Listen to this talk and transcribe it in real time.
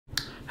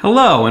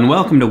Hello and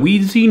welcome to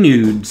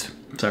WheezyNews.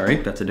 Sorry,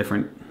 that's a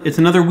different... It's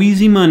another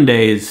Wheezy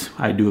Mondays.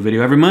 I do a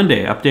video every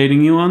Monday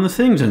updating you on the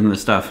things and the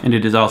stuff. And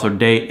it is also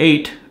day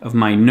 8 of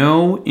my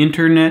no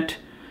internet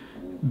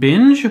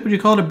binge? Would you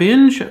call it a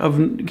binge?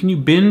 Can you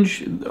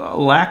binge a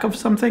lack of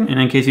something? And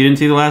in case you didn't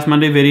see the last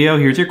Monday video,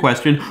 here's your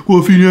question.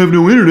 Well, if you have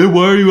no internet,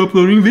 why are you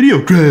uploading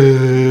video?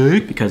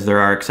 Craig? Because there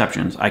are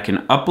exceptions. I can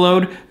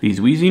upload these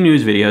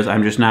WheezyNews videos.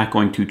 I'm just not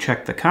going to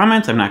check the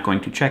comments. I'm not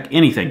going to check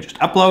anything. Just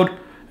upload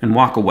and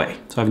walk away.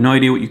 So I have no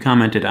idea what you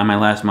commented on my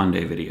last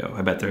Monday video.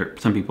 I bet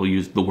some people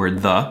used the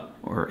word the,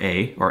 or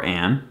a, or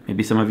an.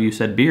 Maybe some of you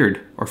said beard,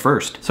 or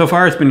first. So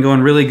far it's been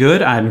going really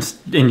good. I'm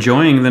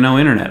enjoying the no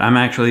internet. I'm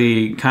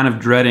actually kind of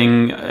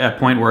dreading a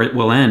point where it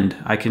will end.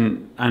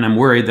 And I'm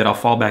worried that I'll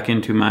fall back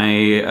into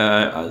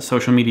my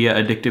social media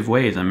addictive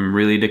ways. I'm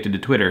really addicted to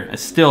Twitter. I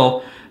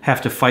still have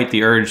to fight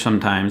the urge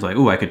sometimes, like,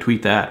 ooh, I could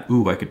tweet that.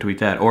 Ooh, I could tweet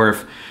that. Or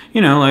if, you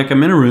know, like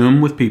I'm in a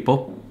room with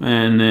people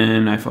and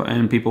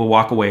then people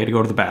walk away to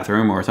go to the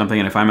bathroom or something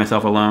and I find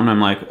myself alone, I'm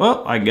like,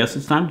 well, I guess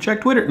it's time to check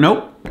Twitter.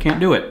 Nope,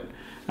 can't do it.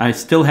 I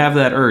still have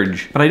that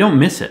urge, but I don't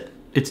miss it.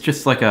 It's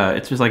just like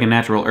a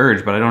natural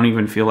urge, but I don't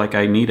even feel like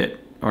I need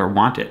it or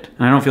want it.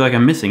 And I don't feel like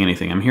I'm missing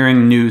anything. I'm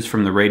hearing news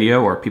from the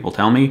radio or people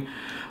tell me,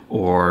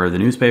 or the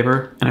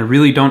newspaper, and I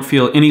really don't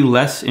feel any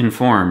less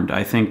informed.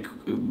 I think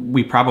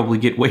we probably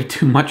get way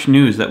too much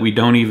news that we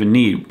don't even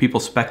need. People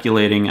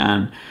speculating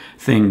on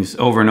things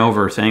over and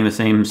over, saying the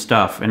same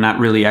stuff, and not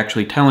really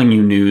actually telling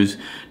you news,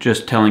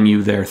 just telling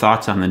you their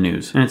thoughts on the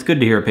news. And it's good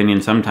to hear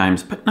opinions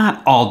sometimes, but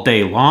not all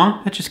day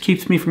long. That just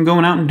keeps me from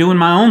going out and doing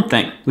my own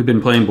thing. We've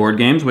been playing board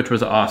games, which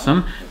was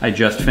awesome. I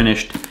just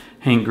finished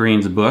Hank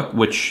Green's book,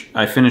 which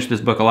I finished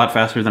this book a lot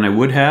faster than I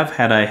would have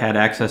had I had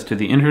access to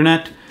the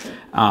internet.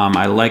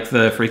 I like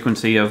the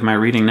frequency of my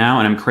reading now,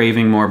 and I'm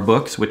craving more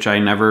books, which I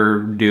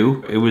never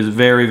do. It was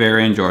very,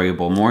 very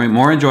enjoyable.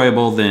 More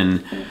enjoyable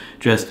than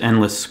just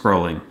endless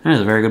scrolling. That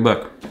is a very good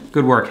book.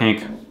 Good work,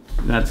 Hank.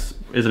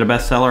 Is it a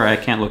bestseller? I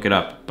can't look it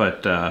up,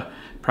 but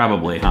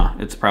probably, huh?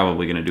 It's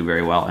probably gonna do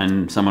very well,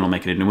 and someone will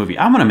make it into a movie.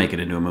 I'm gonna make it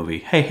into a movie.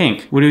 Hey,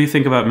 Hank, what do you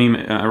think about me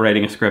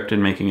writing a script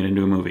and making it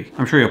into a movie?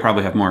 I'm sure you'll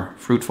probably have more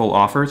fruitful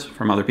offers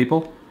from other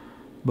people,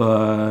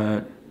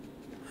 but,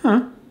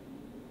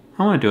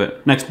 I want to do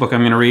it. Next book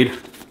I'm going to read,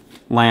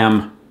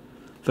 Lamb,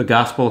 The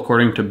Gospel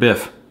According to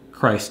Biff,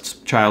 Christ's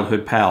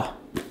childhood pal.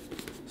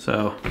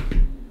 So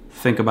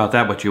think about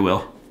that what you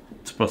will.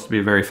 It's supposed to be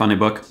a very funny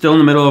book. Still in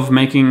the middle of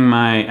making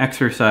my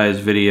exercise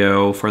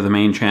video for the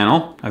main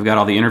channel. I've got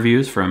all the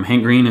interviews from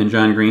Hank Green and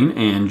John Green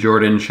and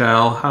Jordan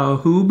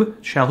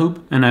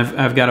Shalhoub. And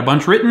I've got a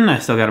bunch written. I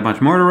still got a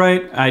bunch more to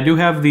write. I do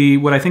have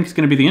what I think is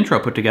going to be the intro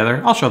put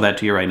together. I'll show that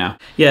to you right now.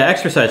 Yeah,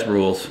 exercise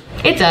rules.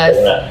 It does.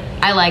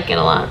 I like it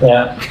a lot.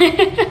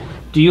 Yeah.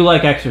 Do you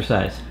like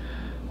exercise?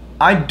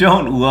 I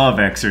don't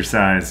love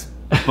exercise,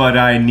 but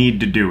I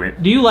need to do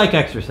it. Do you like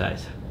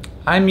exercise?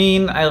 I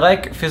mean, I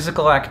like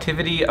physical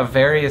activity of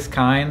various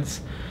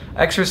kinds.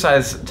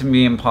 Exercise to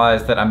me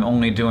implies that I'm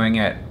only doing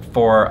it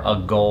for a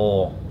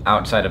goal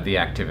outside of the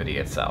activity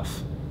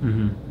itself.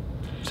 Mm-hmm.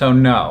 So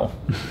no.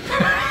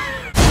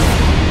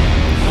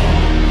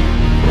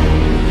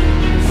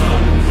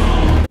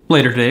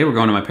 Later today, we're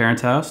going to my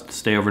parents' house to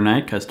stay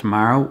overnight because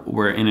tomorrow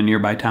we're in a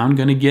nearby town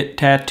gonna get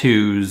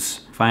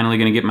tattoos. Finally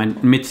gonna get my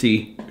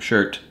Mitzy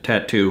shirt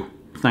tattoo.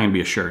 It's not gonna be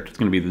a shirt, it's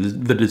gonna be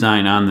the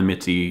design on the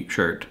Mitzy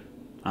shirt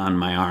on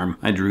my arm.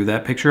 I drew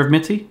that picture of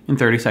Mitzy in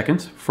 30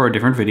 seconds for a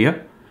different video.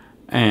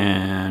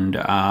 And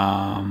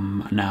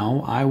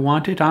now I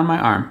want it on my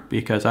arm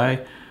because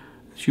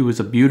she was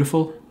a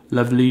beautiful,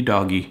 lovely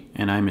doggy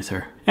and I miss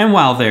her. And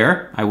while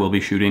there, I will be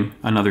shooting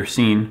another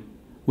scene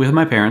with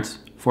my parents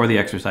for the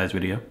exercise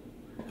video.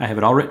 I have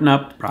it all written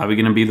up, probably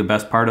gonna be the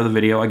best part of the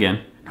video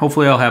again.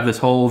 Hopefully I'll have this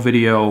whole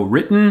video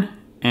written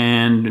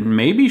and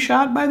maybe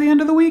shot by the end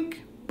of the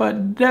week,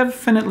 but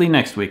definitely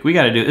next week. We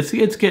gotta do it.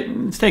 It's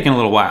taking a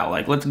little while.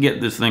 Like, let's get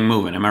this thing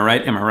moving. Am I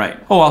right? Am I right?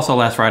 Oh, also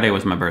last Friday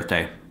was my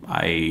birthday.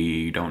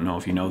 I don't know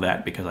if you know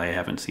that because I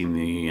haven't seen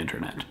the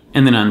internet.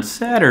 And then on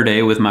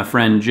Saturday with my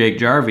friend Jake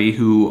Jarvi,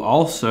 who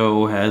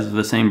also has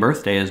the same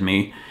birthday as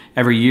me,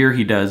 every year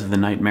he does the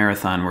night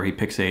marathon where he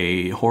picks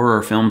a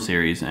horror film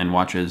series and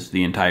watches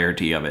the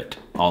entirety of it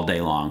all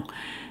day long.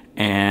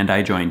 And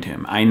I joined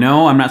him. I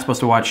know I'm not supposed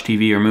to watch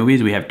TV or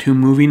movies. We have 2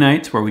 movie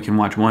nights where we can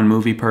watch 1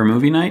 movie per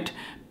movie night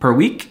per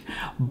week,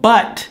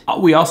 but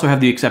we also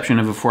have the exception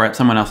of if we're at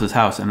someone else's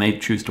house and they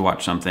choose to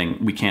watch something,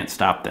 we can't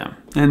stop them.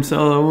 And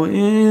so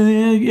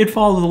it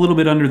falls a little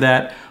bit under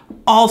that.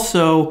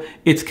 Also,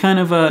 it's kind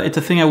of it's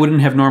a thing I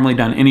wouldn't have normally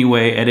done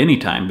anyway at any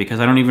time because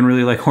I don't even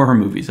really like horror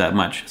movies that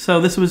much. So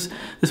this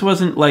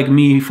wasn't like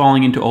me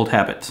falling into old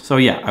habits. So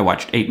yeah, I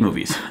watched 8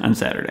 movies on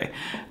Saturday.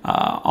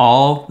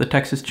 All the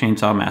Texas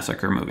Chainsaw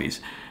Massacre movies.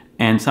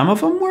 And some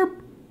of them were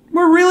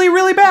really,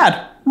 really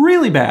bad.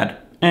 Really bad.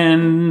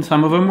 And a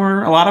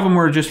lot of them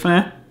were just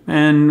meh,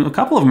 and a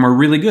couple of them were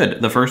really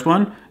good. The first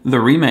one, the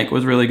remake,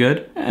 was really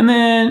good, and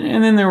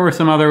then there were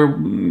some other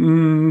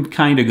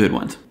kind of good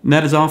ones.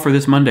 That is all for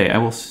this Monday.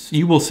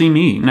 You will see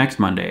me next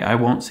Monday. I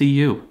won't see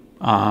you.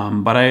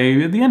 But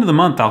at the end of the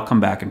month, I'll come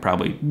back and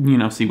probably, you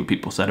know, see what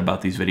people said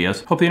about these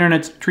videos. Hope the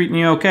internet's treating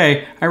you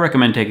okay. I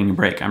recommend taking a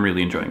break. I'm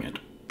really enjoying it.